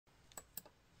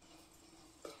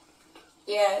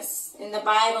Yes, in the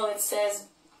Bible it says,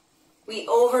 we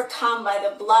overcome by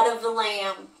the blood of the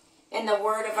Lamb and the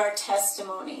word of our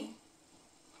testimony.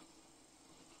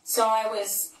 So I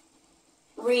was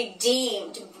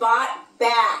redeemed, bought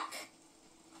back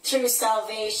through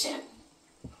salvation.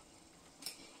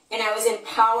 And I was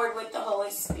empowered with the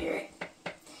Holy Spirit.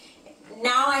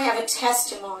 Now I have a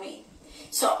testimony.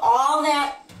 So all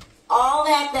that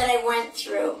I went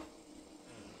through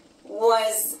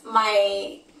was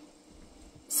my,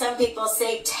 some people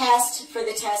say, test for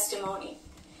the testimony.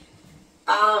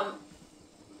 I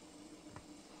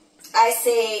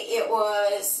say it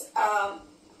was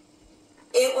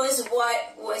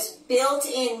what was built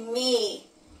in me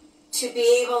to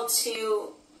be able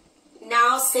to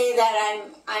now say that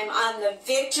I'm on the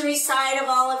victory side of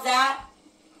all of that.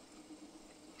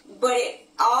 But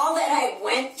all that I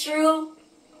went through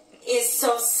is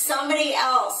so somebody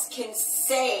else can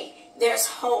say there's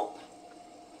hope.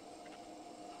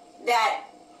 That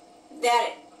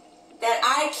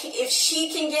I can, if she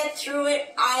can get through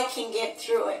it, I can get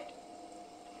through it.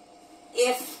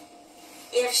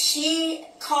 If she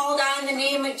called on the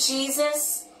name of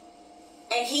Jesus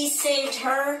and he saved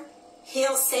her,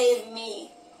 he'll save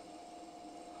me.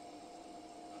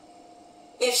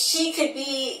 If she could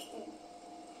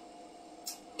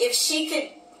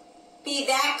be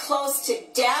that close to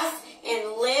death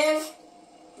and live,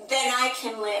 then I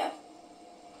can live.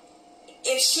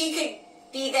 If she could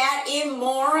be that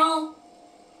immoral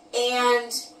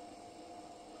and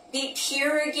be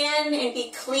pure again and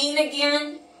be clean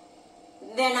again,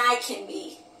 then I can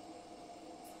be.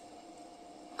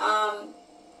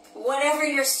 Whatever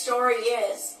your story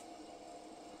is,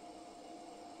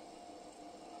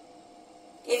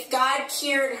 if God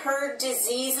cured her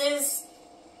diseases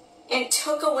and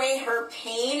took away her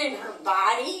pain in her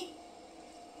body,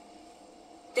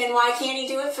 then why can't he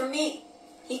do it for me?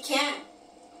 He can.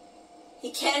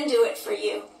 He can do it for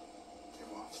you. He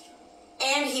wants to.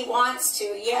 And he wants to,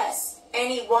 yes.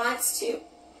 And he wants to. If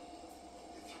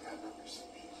you haven't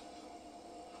received Jesus.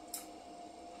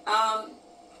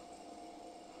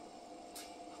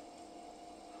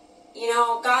 You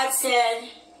know, God said,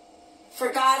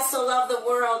 for God so loved the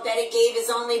world that he gave his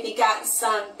only begotten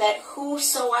Son, that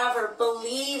whosoever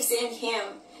believes in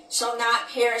him shall not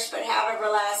perish but have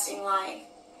everlasting life.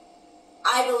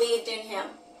 I believed in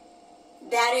him.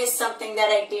 That is something that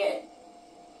I did.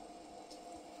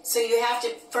 So you have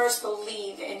to first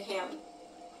believe in him.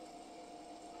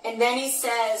 And then he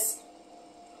says,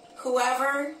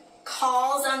 whoever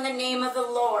calls on the name of the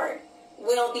Lord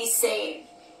will be saved.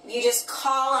 You just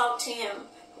call out to him,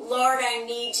 Lord, I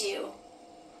need you.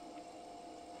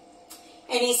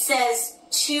 And he says,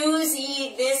 choose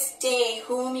ye this day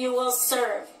whom you will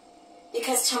serve,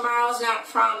 because tomorrow's not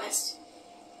promised.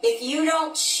 If you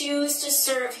don't choose to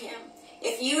serve him,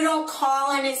 if you don't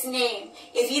call on his name,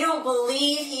 if you don't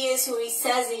believe he is who he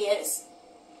says he is,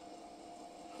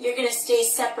 you're going to stay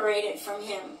separated from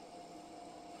him.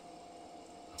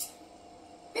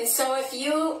 And so if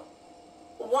you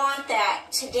want that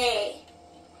today,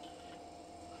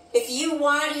 if you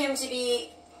want him to be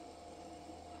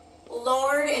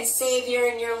Lord and Savior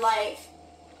in your life,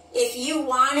 if you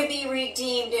want to be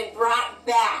redeemed and brought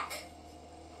back,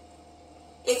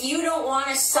 if you don't want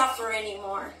to suffer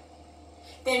anymore,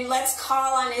 then let's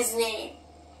call on his name.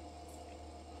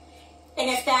 And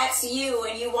if that's you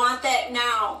and you want that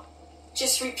now,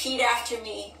 just repeat after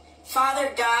me.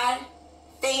 Father God,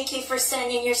 thank you for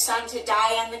sending your Son to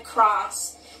die on the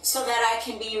cross so that I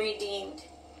can be redeemed.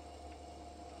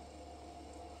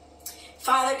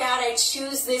 Father God, I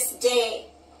choose this day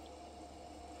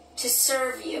to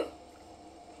serve you.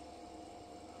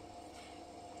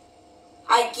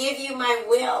 I give you my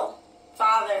will,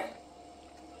 Father.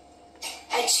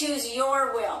 I choose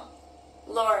your will,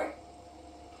 Lord.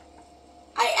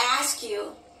 I ask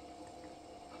you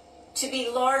to be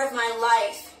Lord of my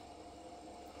life.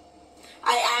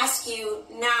 I ask you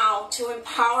now to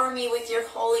empower me with your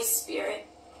Holy Spirit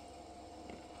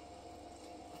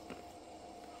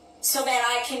so that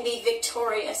I can be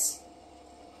victorious,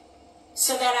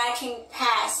 so that I can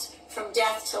pass from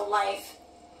death to life.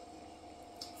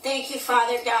 Thank you,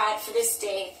 Father God, for this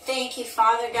day. Thank you,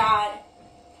 Father God,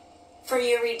 for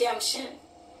your redemption.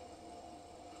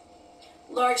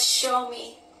 Lord, show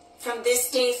me from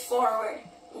this day forward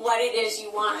what it is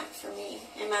you want for me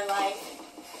in my life.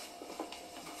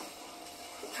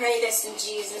 We pray this in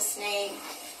Jesus' name.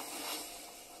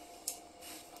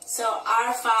 So,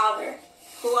 our Father,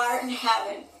 who art in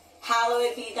heaven,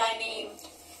 hallowed be thy name.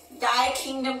 Thy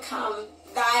kingdom come,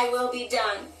 thy will be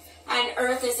done, on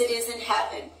earth as it is in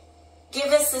heaven. Give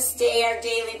us this day our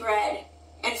daily bread,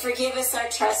 and forgive us our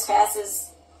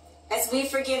trespasses, as we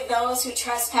forgive those who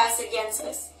trespass against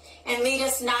us. And lead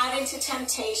us not into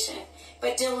temptation,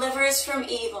 but deliver us from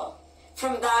evil.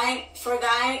 For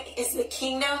thine is the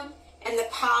kingdom, and the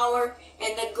power,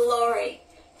 and the glory,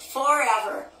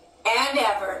 forever and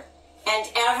ever, and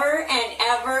ever and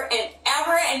ever and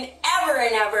ever and ever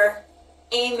and ever.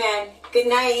 Amen. Good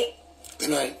night. Good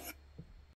night.